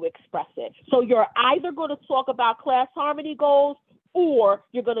able to express it. So you're either going to talk about class harmony goals, or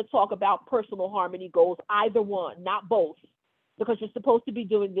you're going to talk about personal harmony goals, either one, not both, because you're supposed to be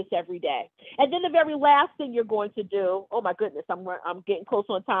doing this every day. And then the very last thing you're going to do, oh my goodness, I'm getting close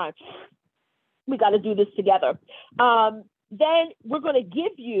on time. We got to do this together. Then we're going to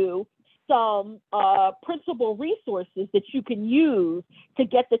give you some principal resources that you can use to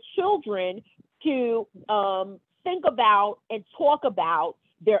get the children to think about and talk about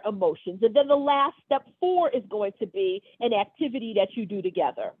their emotions. And then the last step 4 is going to be an activity that you do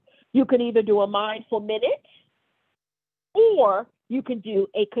together. You can either do a mindful minute, or you can do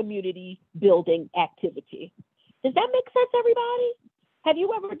a community building activity. Does that make sense, everybody? Have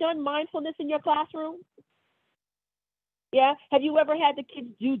you ever done mindfulness in your classroom? Yeah? Have you ever had the kids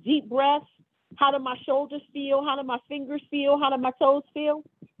do deep breaths? How do my shoulders feel? How do my fingers feel? How do my toes feel?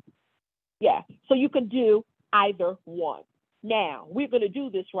 Yeah, so you can do either one. Now, we're going to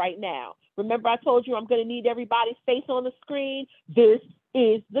do this right now. Remember, I told you I'm going to need everybody's face on the screen. This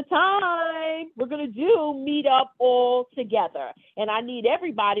is the time. We're going to do meet up all together. And I need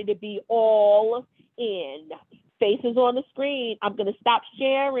everybody to be all in. Faces on the screen. I'm going to stop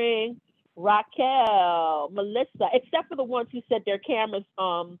sharing. Raquel, Melissa, except for the ones who said their cameras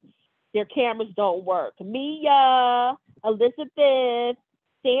don't work. Mia, Elizabeth,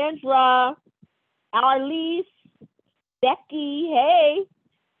 Sandra, Arlise, Becky, hey.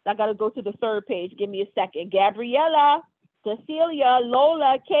 I got to go to the third page. Give me a second. Gabriella, Cecilia,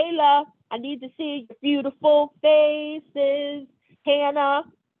 Lola, Kayla. I need to see your beautiful faces. Hannah,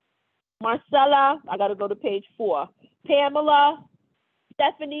 Marcella. I got to go to page 4. Pamela,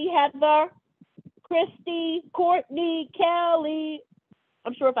 Stephanie, Heather, Christy, Courtney, Kelly.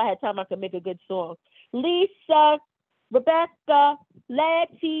 I'm sure if I had time, I could make a good song. Lisa, Rebecca,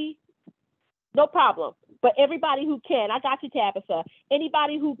 Letty. No problem. But everybody who can, I got you, Tabitha.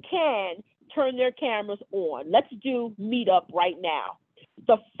 Anybody who can, turn their cameras on. Let's do meetup right now.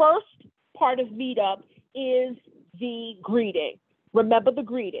 The first part of meetup is the greeting. Remember the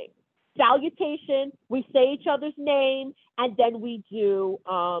greeting. Salutation, we say each other's name, and then we do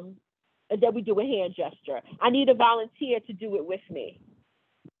a hand gesture. I need a volunteer to do it with me.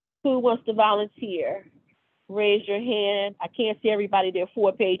 Who wants to volunteer? Raise your hand. I can't see everybody. There are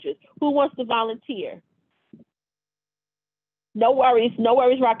 4 pages. Who wants to volunteer? No worries,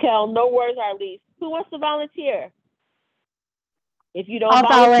 Raquel. No worries, Arlise. Who wants to volunteer? If you don't I'll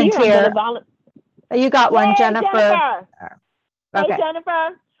volunteer, I'm going to volunteer. You got one, Jennifer. Jennifer. Okay. Hey,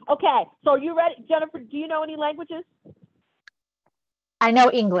 Jennifer. Okay, so you ready? Jennifer, do you know any languages? I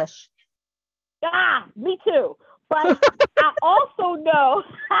know English. Me too. But I also know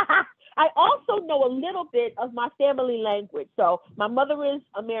a little bit of my family language. So my mother is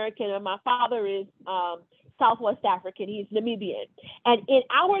American and my father is Southwest African. He's Namibian. And in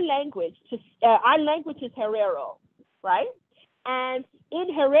our language is Herero, right? And in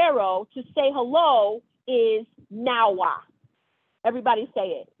Herero, to say hello is Nawa. Everybody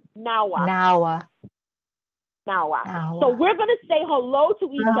say it. Nawa. Nawa. Nawa. Nawa. So we're going to say hello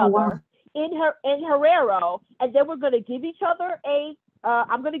to each other in Herero, and then we're going to give each other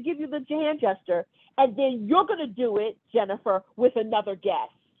I'm going to give you the hand gesture, and then you're going to do it, Jennifer, with another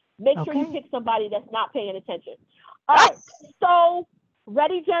guest. Make sure you pick somebody that's not paying attention. All right, so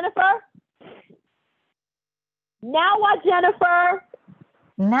ready, Jennifer? Nawa, Jennifer.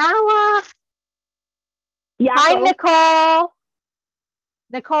 Nawa. Yeah. Hi, Nicole.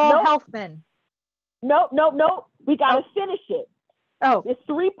 Nicole Nope. Helfman. Nope. We got to finish it. Oh, There's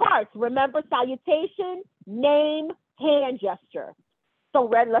 3 parts. Remember, salutation, name, hand gesture. So,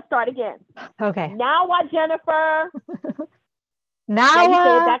 let's start again. okay. Now what, Jennifer? Now you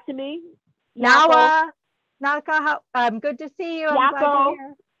say it Nawa, back to me. Nawa, Naka, good to see you. I'm glad Yako. you're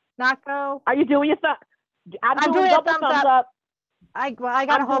here. Nako. Are you doing your thumb? I'm doing a double thumbs up. I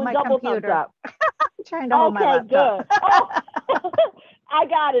gotta I'm hold doing my double computer. thumbs up. I'm trying to hold my Okay, laptop. good. Oh, I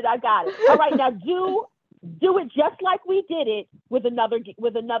got it. All right, now do it just like we did it with another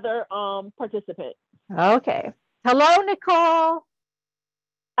participant. Okay. Hello, Nicole.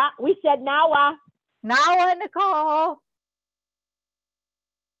 We said Nawa. Nawa, Nicole.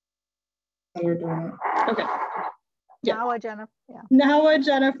 Oh, you're doing it. Okay. Yeah. Nawa, Jennifer. Yeah. Now,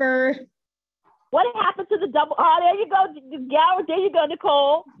 Jennifer. What happened to the double? Oh, there you go, Gal. There you go,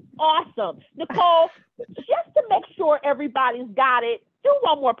 Nicole. Awesome, Nicole. Just to make sure everybody's got it, do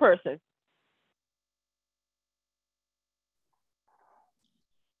one more person.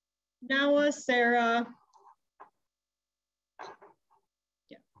 Now, Sarah.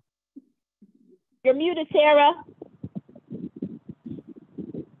 Yeah. You're muted, Sarah.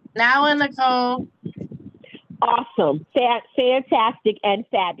 Now, Nicole. Awesome, fantastic, and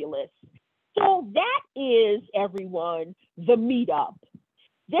fabulous. So that is, everyone, the meetup.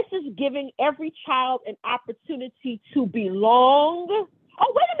 This is giving every child an opportunity to belong.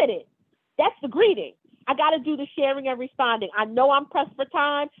 Oh, wait a minute. That's the greeting. I got to do the sharing and responding. I know I'm pressed for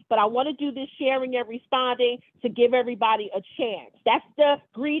time, but I want to do this sharing and responding to give everybody a chance. That's the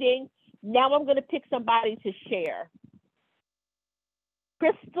greeting. Now I'm going to pick somebody to share.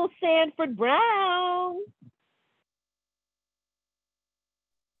 Crystal Sanford Brown.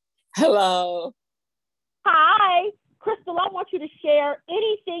 Hello. Hi. Crystal, I want you to share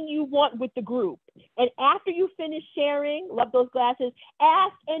anything you want with the group. And after you finish sharing, love those glasses,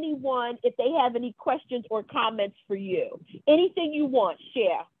 ask anyone if they have any questions or comments for you. Anything you want,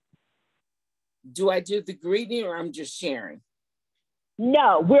 share. Do I do the greeting or I'm just sharing?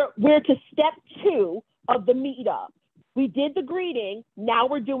 No, we're to step 2 of the meetup. We did the greeting, now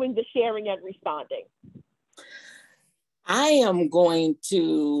we're doing the sharing and responding. I am going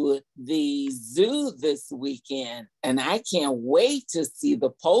to the zoo this weekend and I can't wait to see the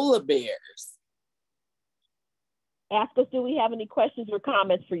polar bears. Ask us, do we have any questions or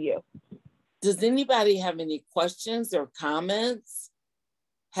comments for you? Does anybody have any questions or comments?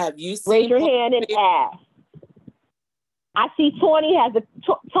 Have you seen? Raise your hand and ask. I see Tawny has a,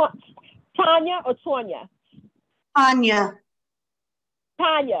 Tanya or Tonya? Tanya.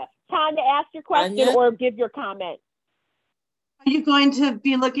 Tanya, ask your question Tanya? or give your comment. Are you going to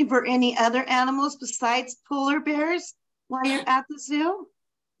be looking for any other animals besides polar bears while you're at the zoo?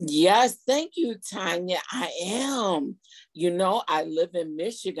 Yes, thank you, Tanya. I am. You know, I live in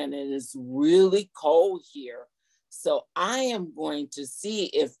Michigan and it's really cold here. So I am going to see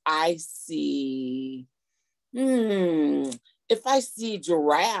if I see, if I see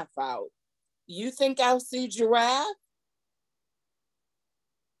giraffe out. You think I'll see giraffe?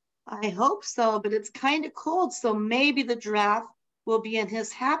 I hope so, but it's kind of cold, so maybe the giraffe will be in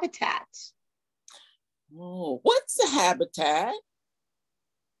his habitat. Oh, what's a habitat?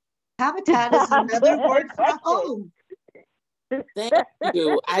 Habitat is another word for a home. Thank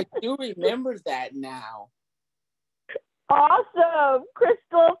you. I do remember that now. Awesome,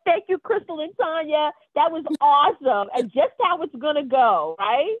 Crystal. Thank you, Crystal and Tanya. That was awesome. And just how it's going to go,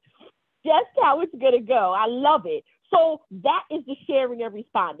 right? Just how it's going to go. I love it. So that is the sharing and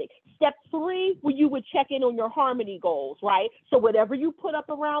responding. Step 3, where you would check in on your harmony goals, right? So whatever you put up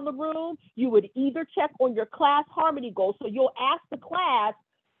around the room, you would either check on your class harmony goals. So you'll ask the class,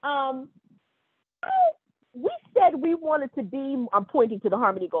 we said we wanted to be, I'm pointing to the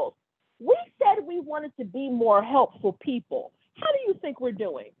harmony goals. We said we wanted to be more helpful people. How do you think we're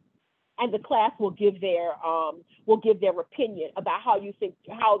doing? And the class will give their opinion about how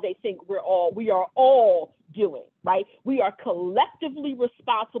they think we are all doing, right? We are collectively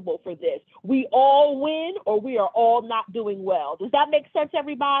responsible for this. We all win or we are all not doing well. Does that make sense,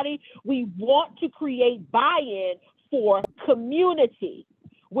 everybody? We want to create buy-in for community.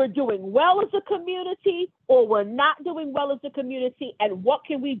 We're doing well as a community or we're not doing well as a community, and what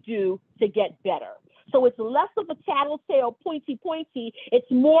can we do to get better? So it's less of a tattletale, pointy. It's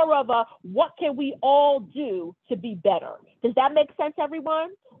more of a, what can we all do to be better? Does that make sense, everyone?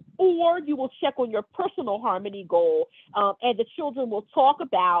 Or you will check on your personal harmony goal, and the children will talk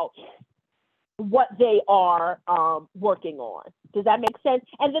about what they are working on. Does that make sense?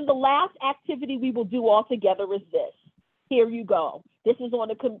 And then the last activity we will do all together is this. Here you go. This is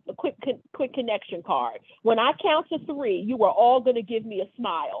on a quick connection card. When I count to 3, you are all going to give me a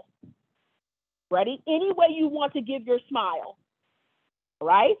smile. Ready? Any way you want to give your smile. All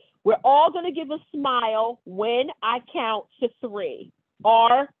right? We're all going to give a smile when I count to 3.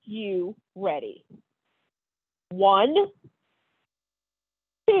 Are you ready? 1,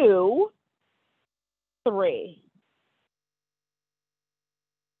 2, 3.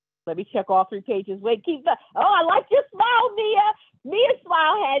 Let me check all 3 pages. Wait, keep the. Oh, I like your smile, Mia. Mia's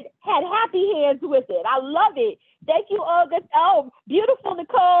smile had happy hands with it. I love it. Thank you, August. Oh, beautiful,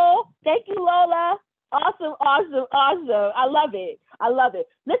 Nicole. Thank you, Lola. Awesome, awesome, awesome. I love it. I love it.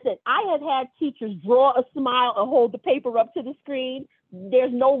 Listen, I have had teachers draw a smile and hold the paper up to the screen.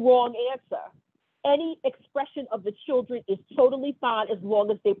 There's no wrong answer. Any expression of the children is totally fine as long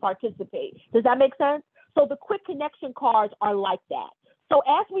as they participate. Does that make sense? So the quick connection cards are like that. So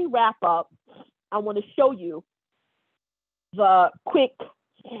as we wrap up, I want to show you the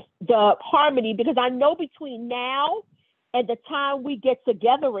harmony, because I know between now and the time we get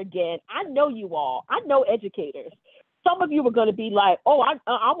together again, I know you all, I know educators. Some of you are going to be like, oh, I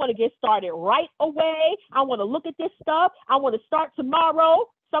want to get started right away. I want to look at this stuff. I want to start tomorrow.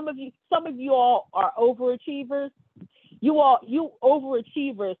 Some of you all are overachievers. You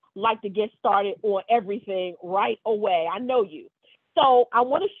overachievers like to get started on everything right away. I know you. So I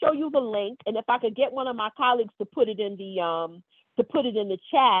want to show you the link, and if I could get one of my colleagues to put it in the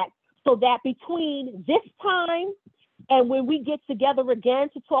chat, so that between this time and when we get together again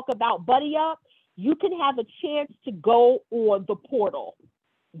to talk about Buddy Up, you can have a chance to go on the portal.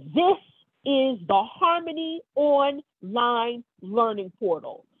 This is the Harmony Online Learning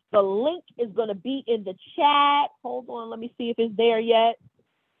Portal. The link is going to be in the chat. Hold on, let me see if it's there yet.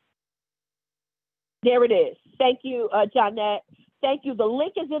 There it is. Thank you, Jonette. Thank you. The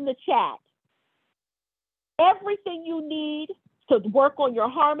link is in the chat. Everything you need to work on your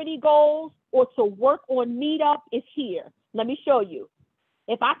Harmony goals or to work on Meetup is here. Let me show you.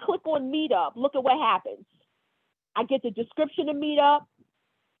 If I click on Meetup, look at what happens. I get the description of Meetup.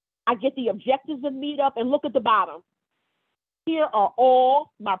 I get the objectives of Meetup, and look at the bottom. Here are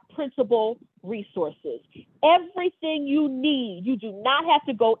all my principal resources. Everything you need. You do not have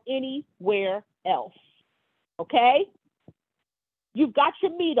to go anywhere else. Okay? You've got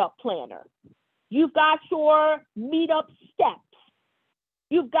your Meetup planner. You've got your Meetup steps.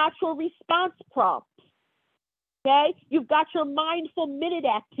 You've got your response prompts. Okay? You've got your mindful minute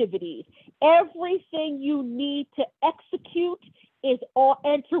activities. Everything you need to execute is all,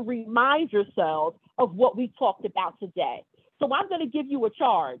 and to remind yourselves of what we talked about today. So I'm going to give you a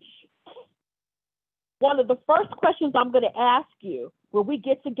charge. One of the first questions I'm going to ask you when we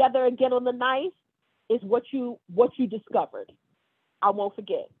get together again on the 9th is what you discovered. I won't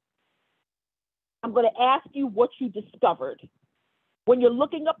forget. I'm going to ask you what you discovered. When you're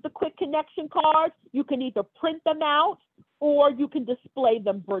looking up the quick connection cards, you can either print them out or you can display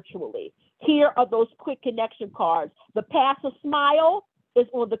them virtually. Here are those quick connection cards. The Pass a Smile is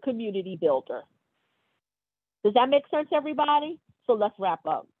on the Community Builder. Does that make sense, everybody? So let's wrap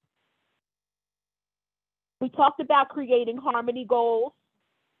up. We talked about creating Harmony goals.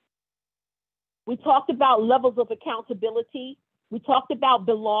 We talked about levels of accountability. We talked about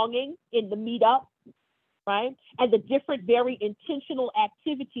belonging in the Meetup, right? And the different, very intentional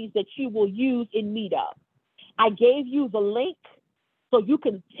activities that you will use in Meetup. I gave you the link so you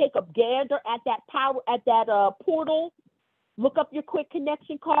can take a gander at that portal, look up your quick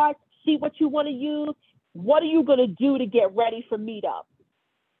connection cards, see what you want to use. What are you going to do to get ready for Meetup?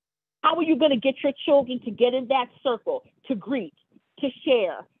 How are you going to get your children to get in that circle, to greet, to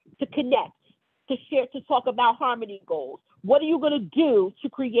share, to connect, to talk about Harmony goals? What are you going to do to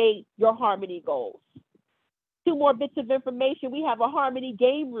create your Harmony goals? 2 more bits of information. We have a Harmony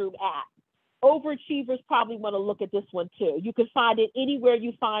Game Room app. Overachievers probably want to look at this one too. You can find it anywhere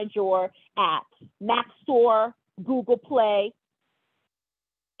you find your apps, Mac Store, Google Play.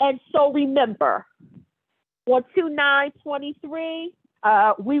 And so remember, on 2/9/23,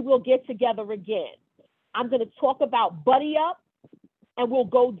 we will get together again. I'm going to talk about Buddy Up, and we'll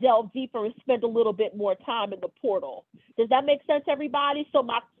go delve deeper and spend a little bit more time in the portal. Does that make sense, everybody? So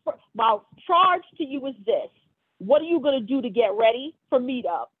my charge to you is this. What are you going to do to get ready for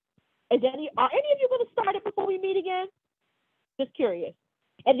Meetup? Are any of you going to start it before we meet again? Just curious.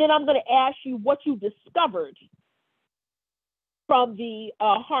 And then I'm going to ask you what you discovered from the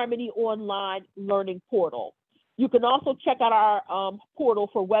Harmony Online Learning Portal. You can also check out our portal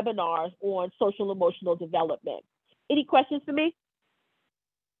for webinars on social emotional development. Any questions for me?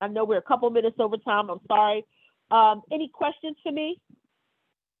 I know we're a couple minutes over time. I'm sorry. Any questions for me?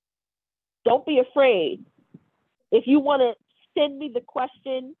 Don't be afraid. If you want to send me the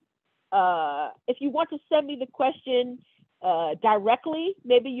question, directly.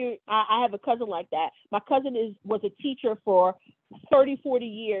 Maybe I have a cousin like that. My cousin was a teacher for 30, 40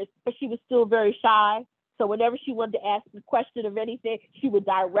 years, but she was still very shy. So whenever she wanted to ask a question of anything, she would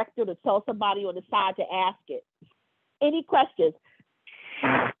direct her to tell somebody on the side to ask it. Any questions?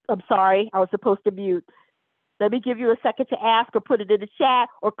 I'm sorry, I was supposed to mute. Let me give you a second to ask or put it in the chat.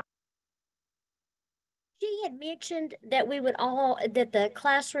 Or She had mentioned that that the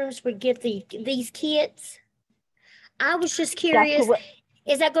classrooms would get these kits. I was just curious,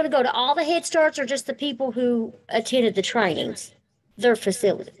 is that going to go to all the Head Starts or just the people who attended the trainings, their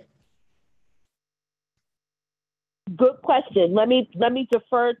facility? Good question. Let me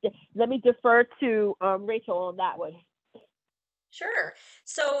defer to Rachel on that one. Sure.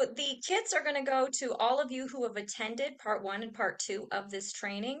 So the kits are going to go to all of you who have attended part 1 and part 2 of this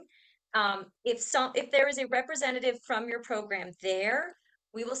training. If there is a representative from your program there,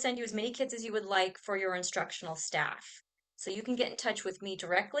 we will send you as many kits as you would like for your instructional staff. So you can get in touch with me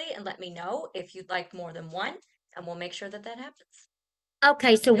directly and let me know if you'd like more than one, and we'll make sure that that happens.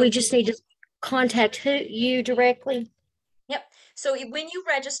 Okay, so we just need to contact you directly? Yep. So when you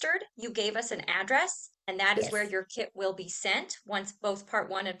registered, you gave us an address, and that is where Yes. your kit will be sent once both part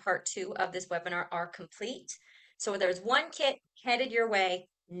 1 and part 2 of this webinar are complete. So there's one kit headed your way,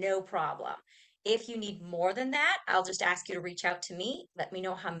 no problem. If you need more than that, I'll just ask you to reach out to me. Let me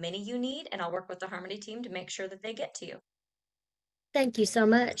know how many you need, and I'll work with the Harmony team to make sure that they get to you. Thank you so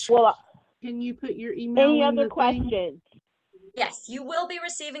much. Well, Can you put your email any in other the questions? thing? Yes, you will be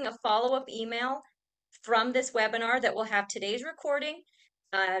receiving a follow-up email from this webinar that will have today's recording,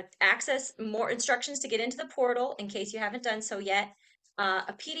 access more instructions to get into the portal in case you haven't done so yet,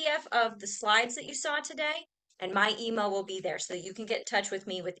 a PDF of the slides that you saw today, and my email will be there so that you can get in touch with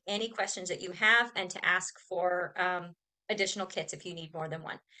me with any questions that you have and to ask for additional kits if you need more than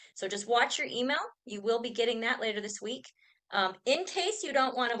one. So just watch your email. You will be getting that later this week. In case you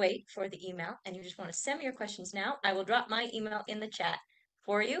don't want to wait for the email and you just want to send me your questions now, I will drop my email in the chat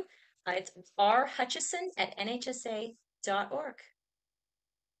for you. It's rhutchison@nhsa.org.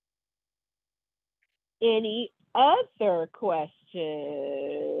 Any other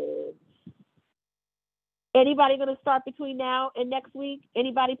questions? Anybody going to start between now and next week?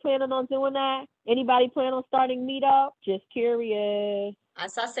 Anybody planning on doing that? Anybody planning on starting Meetup? Just curious. I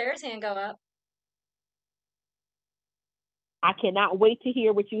saw Sarah's hand go up. I cannot wait to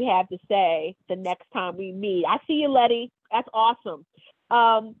hear what you have to say the next time we meet. I see you, Letty. That's awesome.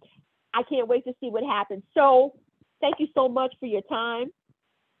 I can't wait to see what happens. So thank you so much for your time.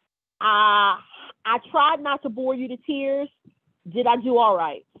 I tried not to bore you to tears. Did I do all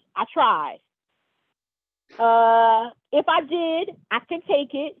right? I tried. If I did, I can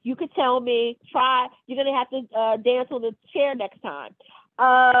take it. You could tell me, try. You're going to have to dance on the chair next time.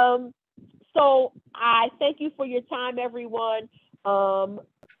 So I thank you for your time, everyone. I'll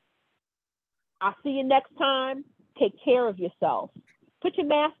see you next time. Take care of yourself. Put your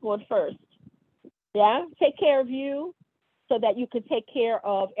mask on first. Yeah, take care of you so that you can take care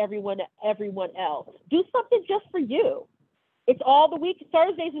of everyone else. Do something just for you. It's all the week.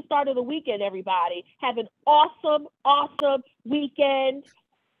 Thursday's the start of the weekend, everybody. Have an awesome, awesome weekend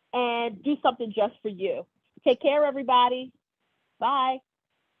and do something just for you. Take care, everybody. Bye.